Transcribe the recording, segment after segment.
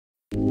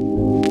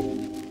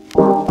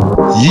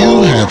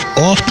You have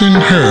often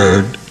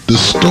heard the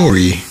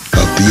story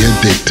of the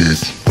addicted,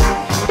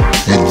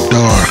 a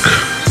dark,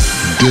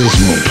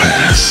 dismal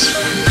past,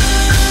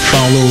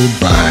 followed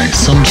by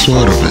some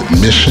sort of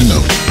admission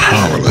of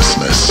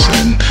powerlessness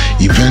and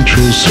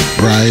eventual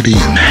sobriety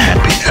and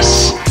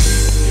happiness.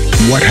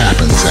 What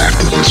happens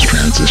after this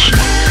transition?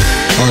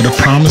 Are the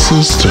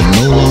promises to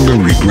no longer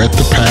regret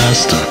the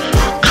past, to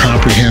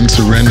comprehend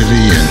serenity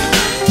and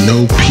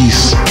know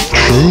peace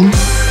true?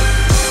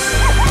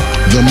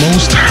 The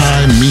Most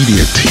High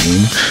Media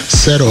team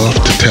set off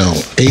to tell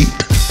 8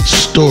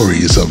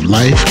 stories of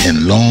life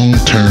in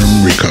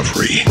long-term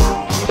recovery.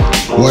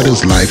 What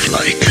is life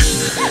like?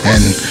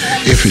 And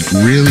if it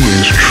really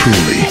is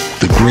truly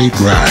the great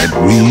ride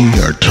we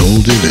are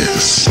told it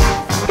is.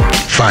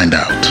 Find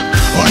out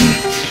on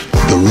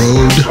The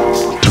Road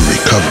to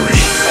Recovery.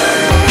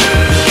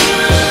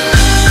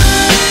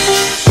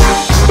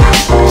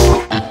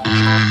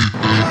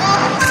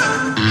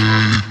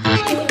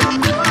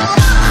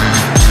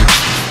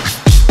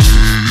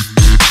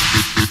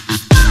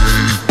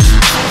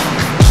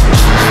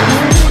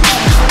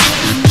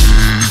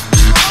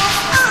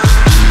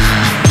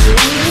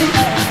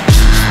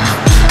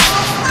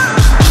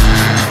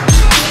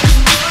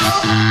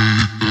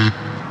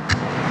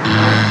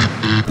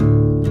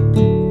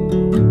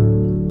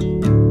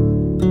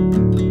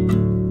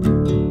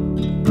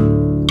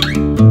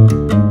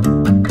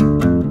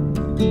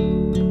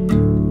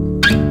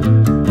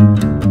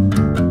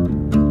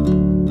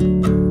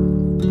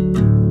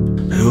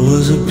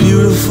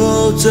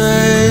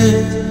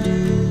 Day,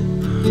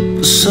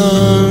 the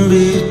sun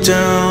beat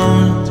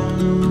down.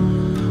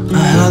 I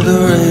had the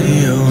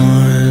radio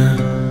on.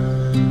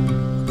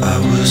 I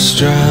was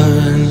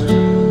driving.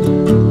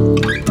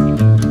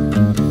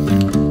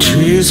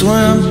 Trees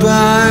went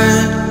by.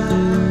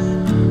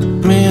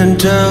 Me and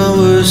Dell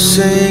were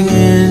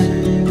singing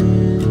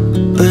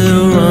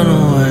Little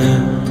Runaway.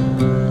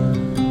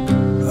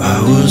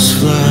 I was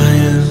flying.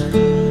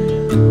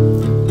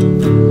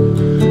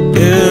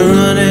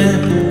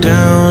 Running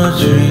down a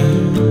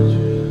dream.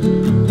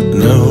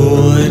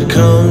 Know it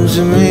comes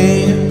to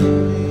me.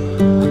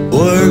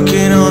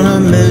 Working on a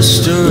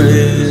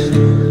mystery.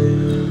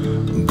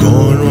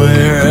 Going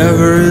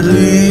wherever it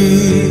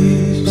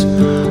leads.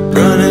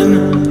 Running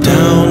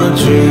down a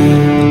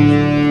dream.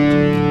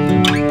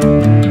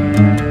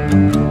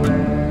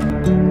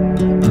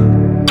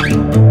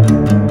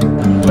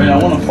 Wait, I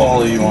want to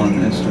follow you on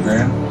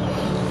Instagram.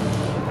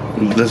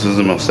 This is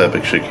the most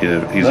epic shit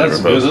he's ever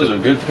posted. Those are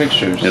good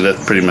pictures. Yeah,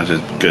 that's pretty much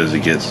as good as he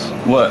gets.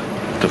 What?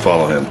 To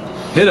follow him.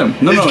 Hit him.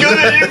 No, no. It's good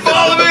that you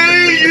follow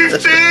me. You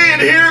see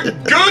and hear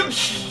good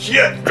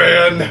shit,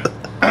 man.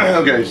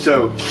 Okay,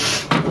 so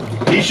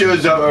he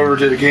shows up over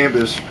to the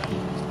campus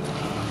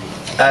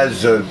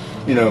as a,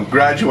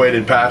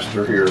 graduated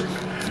pastor here.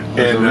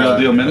 The real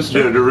deal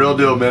minister? The real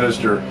deal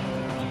minister.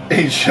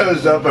 He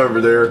shows up over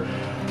there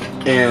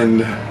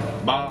and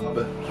Bob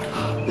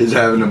is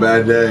having a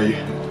bad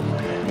day.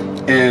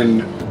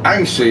 And I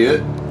can see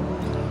it,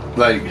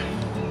 like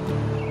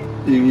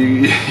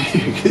you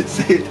can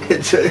see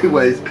it. So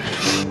anyways,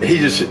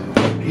 he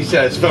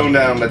set his phone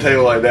down on my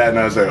table like that, and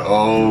I was like,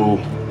 oh,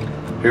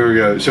 here we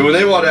go. So when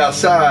they walked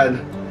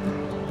outside,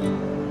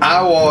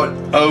 I walked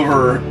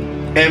over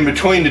in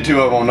between the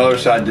two of them on the other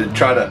side to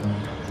try to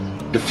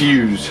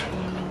diffuse.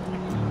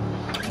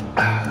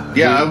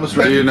 Yeah, I was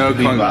ready.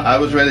 I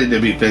was ready to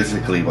be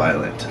physically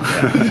violent.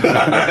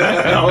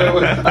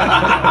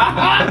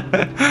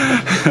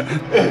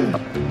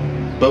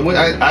 But when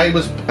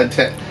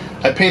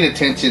I paid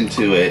attention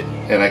to it,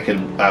 and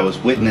I was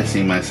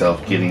witnessing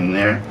myself getting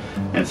there,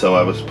 and so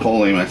I was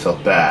pulling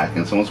myself back.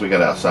 And so once we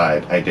got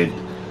outside, I did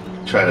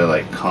try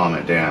to calm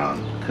it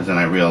down, because then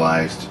I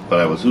realized who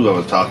I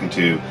was talking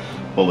to,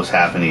 what was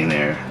happening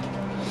there,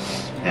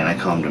 and I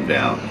calmed him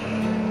down.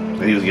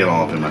 But he was getting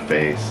all up in my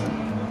face.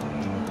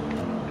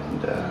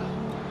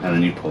 And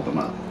then you pulled them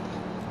up.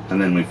 And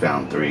then we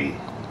found 3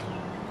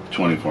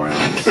 24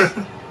 ounce.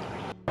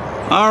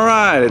 All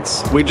right,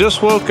 we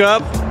just woke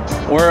up.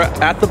 We're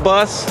at the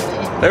bus.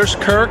 There's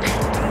Kirk.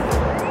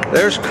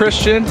 There's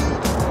Christian.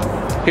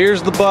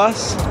 Here's the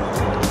bus.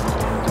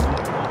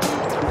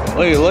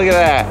 Look at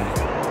that.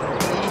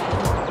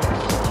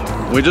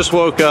 We just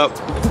woke up.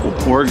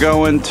 We're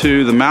going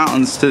to the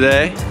mountains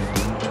today.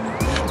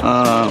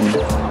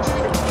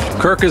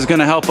 Kirk is going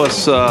to help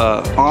us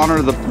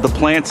honor the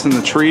plants and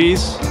the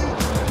trees.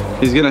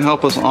 He's going to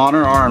help us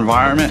honor our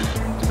environment.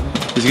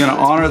 He's going to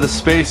honor the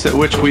space at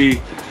which we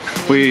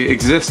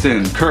exist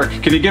in. Kirk,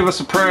 can you give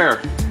us a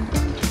prayer?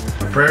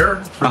 A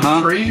prayer for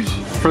the trees?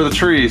 For the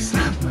trees.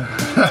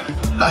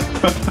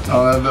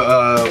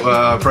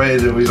 I pray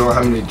that we don't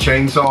have any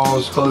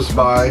chainsaws close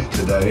by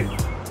today.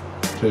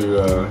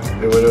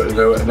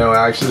 No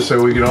access, so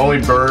we can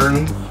only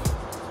burn.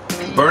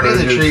 Burning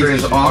the trees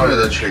is honor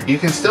the tree. You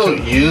can still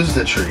use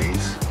the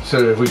trees.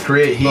 So if we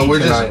create heat, but we're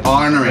just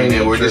honoring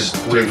it. We're just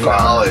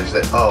acknowledge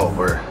that.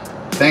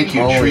 Thank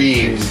you,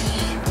 trees,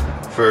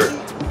 for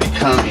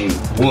becoming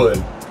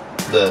wood,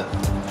 the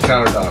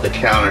countertop. The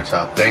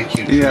countertop. Thank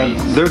you, trees. Yeah,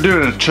 they're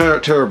doing a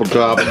terrible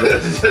job of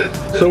this.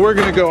 So we're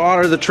gonna go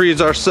honor the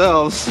trees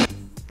ourselves.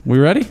 We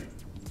ready?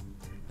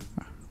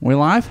 We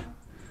live?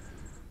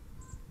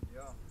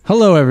 Yeah.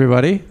 Hello,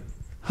 everybody.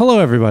 Hello,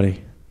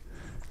 everybody.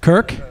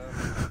 Kirk?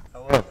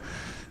 Hello.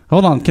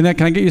 Hold on. Can I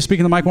get you to speak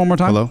in the mic one more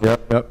time? Hello.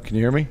 Yep. Can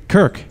you hear me?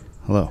 Kirk.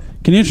 Hello.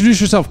 Can you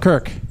introduce yourself,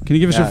 Kirk? Can you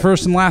give us your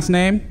first and last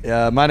name?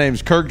 My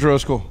name's Kirk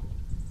Driscoll.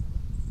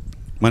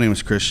 My name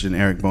is Christian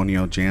Eric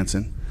Bonio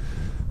Jansen.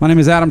 My name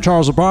is Adam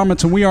Charles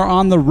Obama, and we are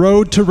on the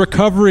road to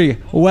recovery.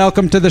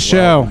 Welcome to the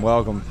show.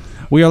 Welcome.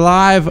 We are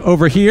live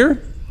over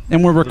here,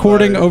 and we're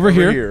recording over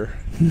here.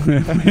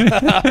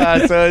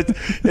 So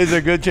it's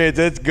a good chance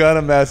it's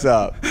gonna mess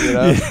up. You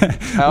know?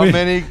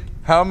 Yeah.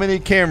 How many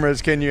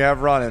cameras can you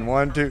have running?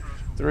 1, 2,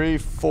 3,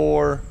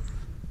 4.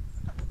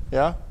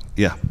 Yeah.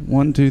 Yeah.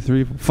 1, 2,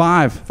 3,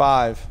 5.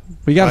 5.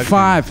 We got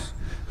 5.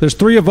 There's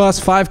 3 of us,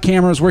 5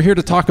 cameras. We're here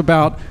to talk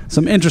about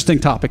some interesting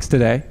topics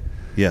today.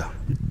 Yeah.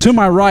 To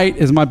my right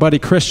is my buddy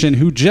Christian,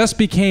 who just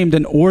became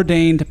an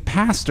ordained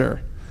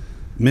pastor.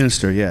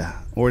 Minister, yeah.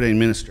 Ordained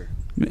minister.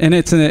 And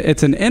it's an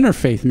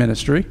interfaith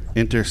ministry.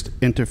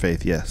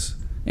 Interfaith, yes.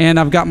 And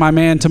I've got my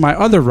man to my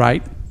other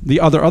right,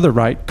 the other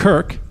right,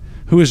 Kirk,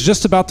 who is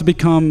just about to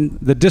become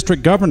the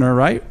district governor,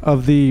 right,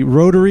 of the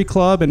Rotary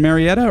Club in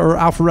Marietta or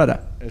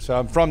Alpharetta? So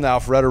I'm from the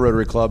Alpharetta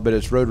Rotary Club, but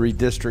it's Rotary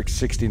District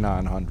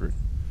 6900.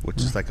 Which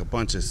is like a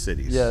bunch of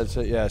cities. Yeah,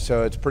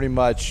 so it's pretty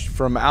much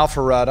from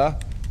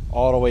Alpharetta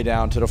all the way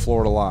down to the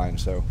Florida line,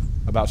 so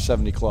about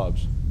 70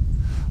 clubs.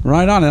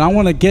 Right on, and I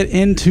want to get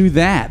into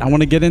that. I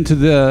want to get into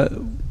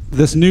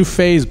this new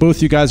phase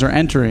both you guys are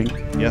entering.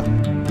 Yeah.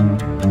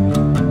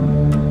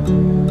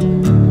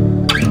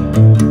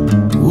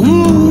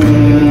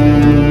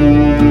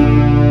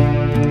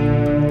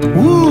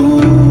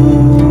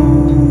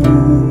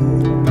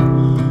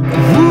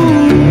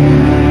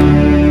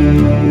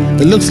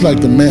 It looks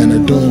like the men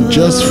are doing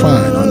just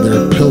fine on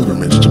their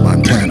pilgrimage to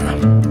Montana.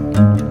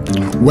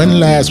 When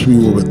last we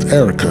were with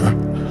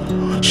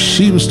Erika,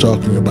 she was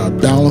talking about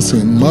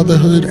balancing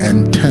motherhood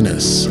and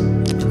tennis.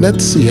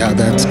 Let's see how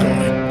that's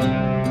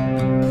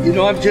going. You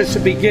know, I'm just a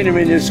beginner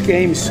in this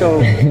game,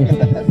 so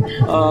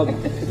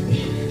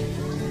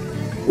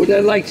what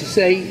I'd like to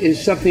say is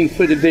something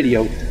for the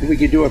video. We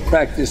could do a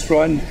practice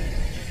run,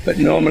 but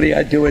normally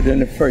I do it in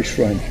the first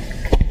run.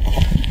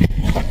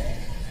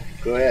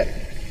 Go ahead.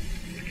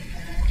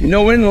 You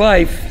know, in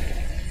life,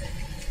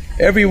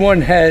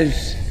 everyone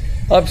has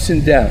ups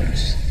and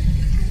downs,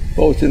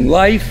 both in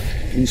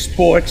life, in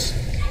sports,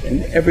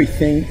 and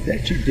everything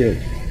that you do.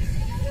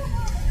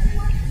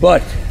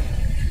 But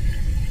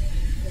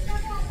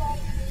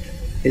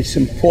it's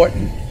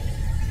important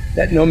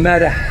that no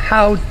matter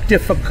how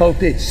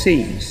difficult it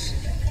seems,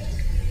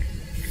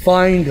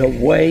 find a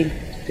way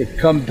to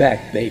come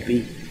back,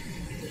 baby.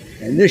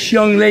 And this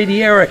young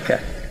lady, Erika,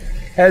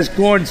 has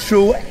gone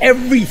through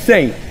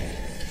everything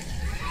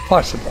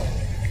possible.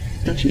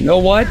 But you know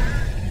what?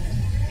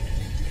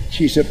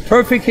 She's a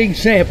perfect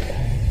example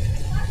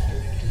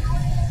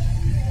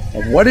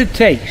of what it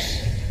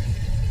takes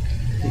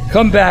to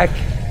come back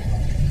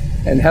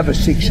and have a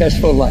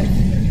successful life.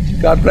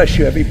 God bless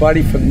you,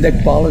 everybody, from Nick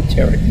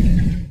Bollettieri.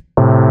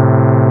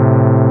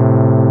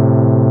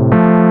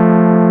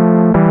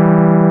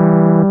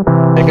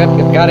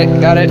 Got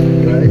it.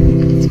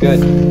 It's good.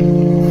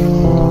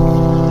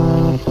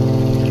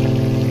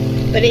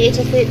 But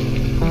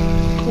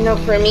you know,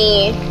 for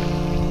me,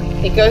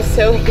 it goes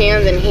so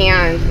hand in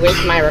hand with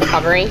my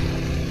recovery.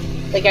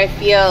 Like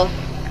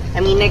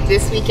Nick,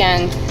 this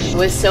weekend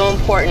was so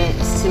important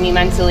to me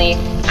mentally.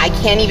 I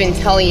can't even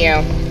tell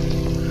you,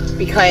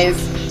 because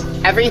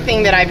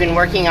everything that I've been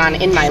working on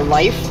in my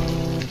life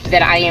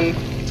that I'm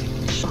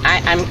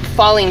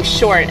falling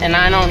short, and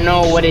I don't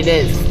know what it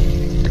is.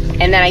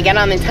 And then I get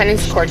on the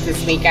tennis court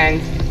this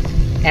weekend,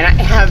 and I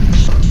have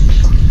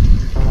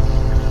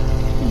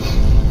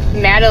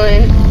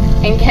Madeline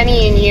and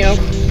Kenny and you.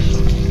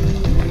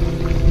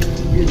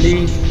 You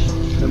need,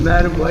 no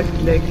matter what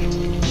Nick,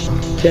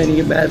 Kenny,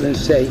 and Madeline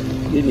say,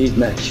 you need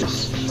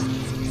matches.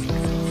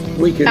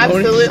 We can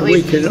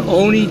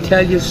only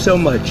tell you so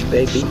much,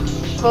 baby.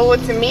 But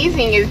what's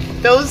amazing is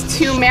those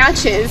 2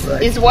 matches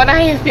is what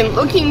I have been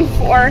looking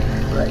for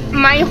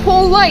my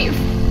whole life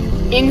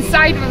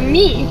inside of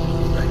me.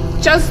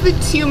 Just the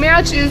 2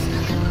 matches,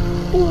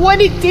 what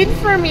it did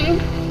for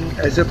me.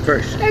 As a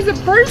person.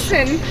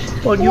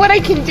 Well, what I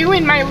can do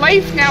in my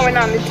life now and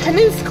on the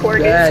tennis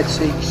court. That's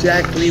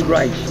exactly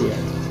right, dear.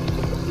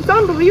 It's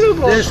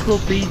unbelievable. This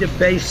will be the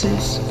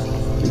basis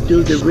to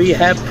do the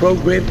rehab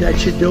program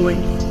that you're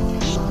doing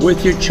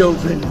with your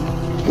children,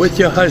 with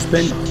your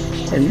husband,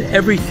 and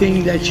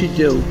everything that you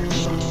do.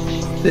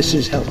 This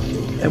has helped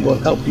you and will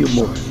help you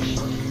more.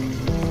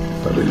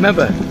 But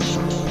remember,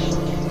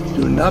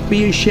 do not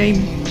be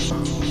ashamed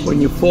when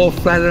you fall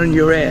flat on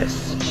your ass.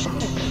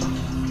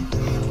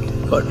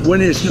 But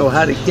winners know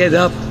how to get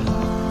up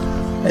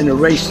and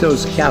erase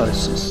those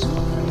calluses.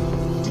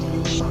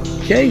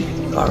 Okay?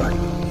 All right.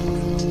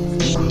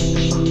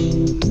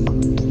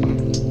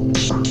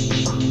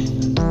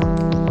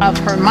 1, of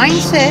her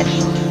mindset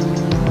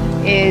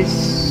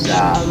is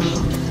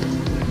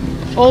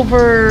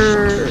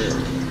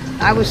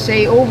I would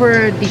say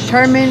over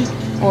determined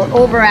or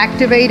over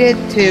activated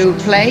to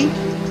play.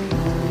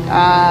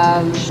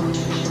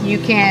 You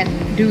can't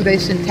do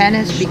this in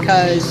tennis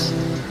because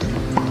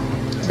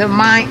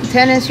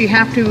tennis, you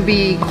have to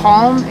be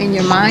calm in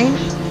your mind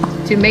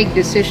to make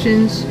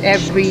decisions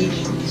every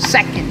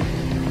second.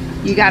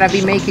 You gotta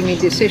be making a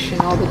decision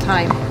all the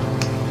time.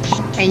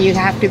 And you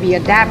have to be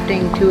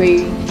adapting to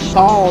a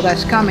ball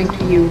that's coming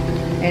to you,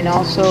 and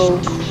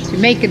also to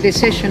make a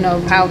decision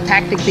of how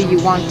tactically you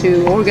want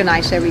to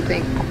organize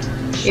everything.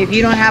 If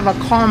you don't have a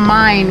calm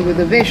mind with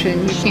a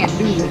vision, you can't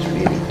do this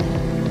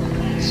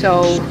really.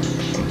 So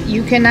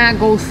you cannot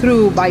go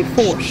through by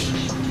force.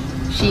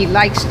 She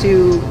likes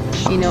to,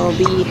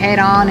 be head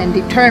on and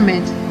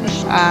determined.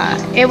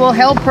 It will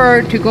help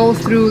her to go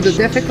through the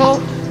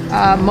difficult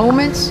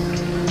moments,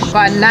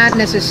 but not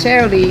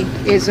necessarily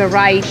is the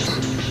right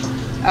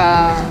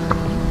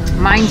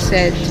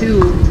mindset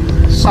to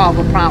solve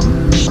a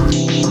problem.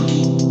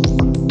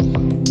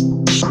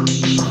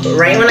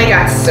 Right when I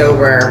got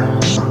sober,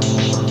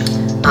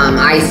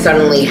 I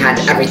suddenly had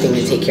everything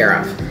to take care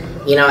of,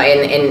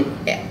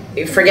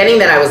 and forgetting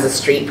that I was a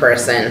street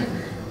person,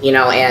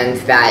 and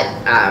that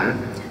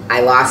I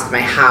lost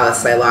my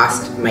house, I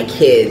lost my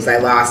kids, I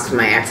lost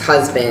my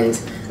ex-husband,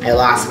 I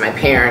lost my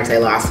parents, I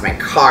lost my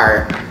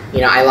car,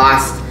 I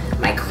lost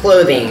my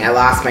clothing, I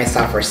lost my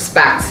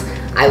self-respect,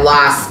 I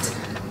lost,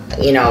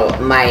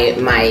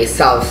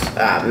 myself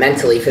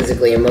mentally,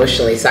 physically,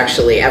 emotionally,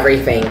 sexually,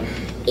 everything,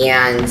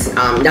 and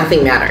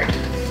nothing mattered.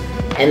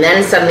 And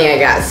then suddenly I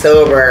got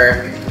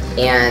sober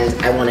and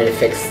I wanted to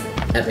fix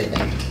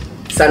everything.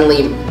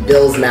 Suddenly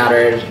bills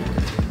mattered,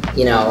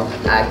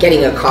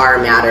 getting a car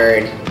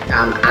mattered.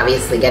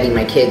 Obviously getting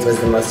my kids was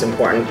the most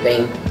important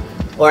thing.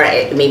 Or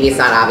maybe it's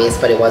not obvious,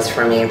 but it was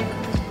for me.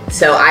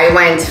 So I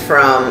went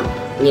from,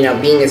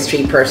 being a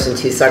street person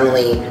to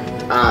suddenly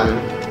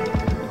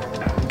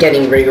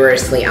getting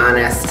rigorously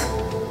honest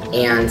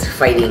and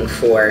fighting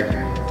for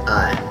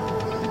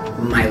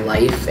my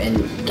life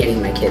and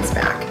getting my kids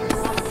back.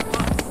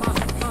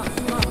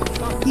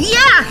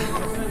 Yeah!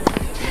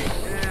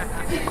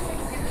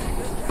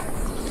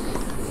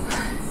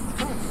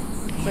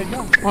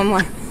 One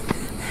more.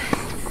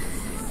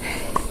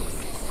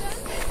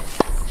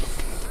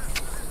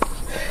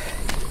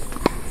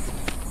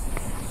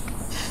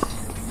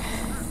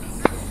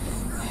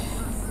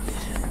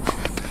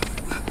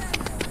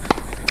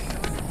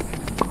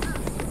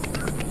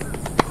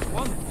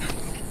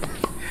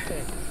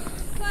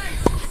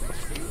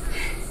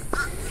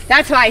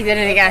 That's why I did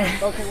it again.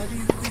 Okay, what do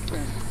you do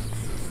then?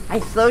 I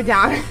slowed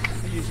down.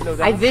 You slow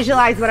down? I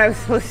visualized what I was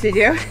supposed to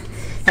do,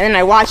 and then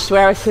I watched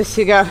where I was supposed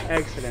to go.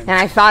 Excellent. And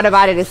I thought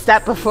about it a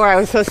step before I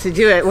was supposed to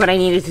do it, what I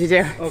needed to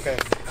do. Okay.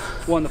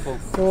 Wonderful.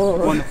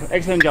 Wonderful.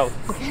 Excellent job.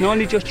 It's not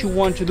only just you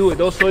want to do it,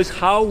 also it's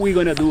how we're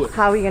gonna do it.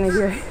 How are we gonna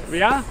do it?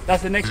 Yeah?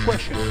 That's the next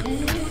question.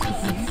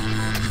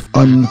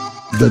 On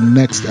the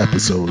next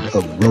episode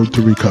of Road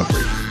to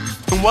Recovery.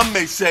 One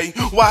may say,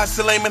 why is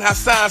Suleiman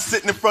Hassan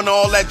sitting in front of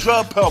all that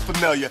drug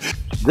paraphernalia?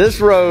 This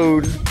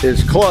road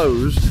is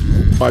closed.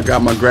 I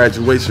got my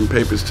graduation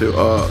papers to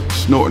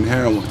snorting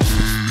heroin.